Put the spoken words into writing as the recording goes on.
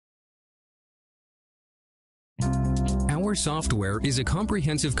Our software is a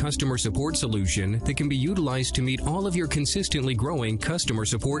comprehensive customer support solution that can be utilized to meet all of your consistently growing customer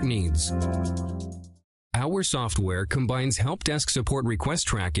support needs. Our software combines help desk support request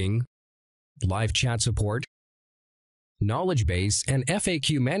tracking, live chat support, knowledge base, and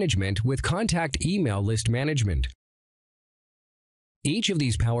FAQ management with contact email list management. Each of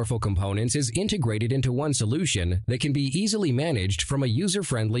these powerful components is integrated into one solution that can be easily managed from a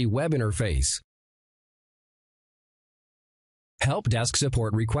user-friendly web interface. Help Desk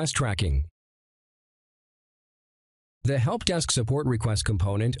Support Request Tracking. The Help Desk Support Request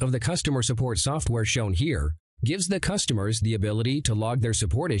component of the customer support software shown here gives the customers the ability to log their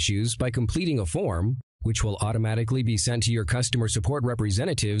support issues by completing a form, which will automatically be sent to your customer support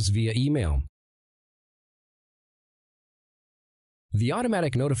representatives via email. The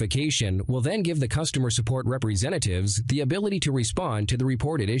automatic notification will then give the customer support representatives the ability to respond to the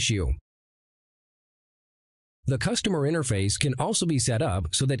reported issue. The customer interface can also be set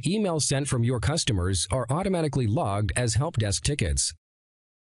up so that emails sent from your customers are automatically logged as help desk tickets.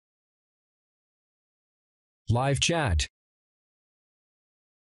 Live chat.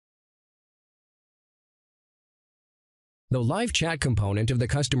 The live chat component of the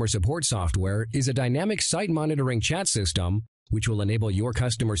customer support software is a dynamic site monitoring chat system which will enable your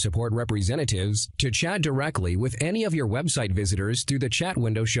customer support representatives to chat directly with any of your website visitors through the chat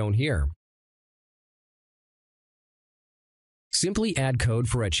window shown here. Simply add code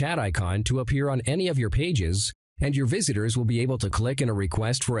for a chat icon to appear on any of your pages, and your visitors will be able to click in a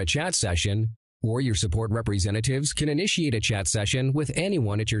request for a chat session, or your support representatives can initiate a chat session with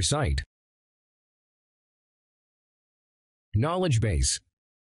anyone at your site. Knowledge base.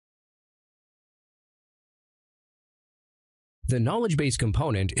 The knowledge base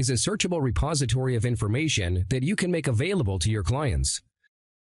component is a searchable repository of information that you can make available to your clients.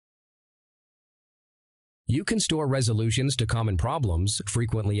 You can store resolutions to common problems,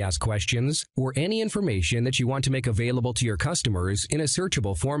 frequently asked questions, or any information that you want to make available to your customers in a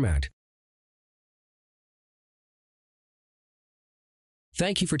searchable format.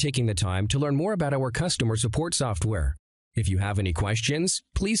 Thank you for taking the time to learn more about our customer support software. If you have any questions,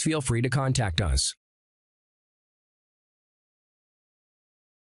 please feel free to contact us.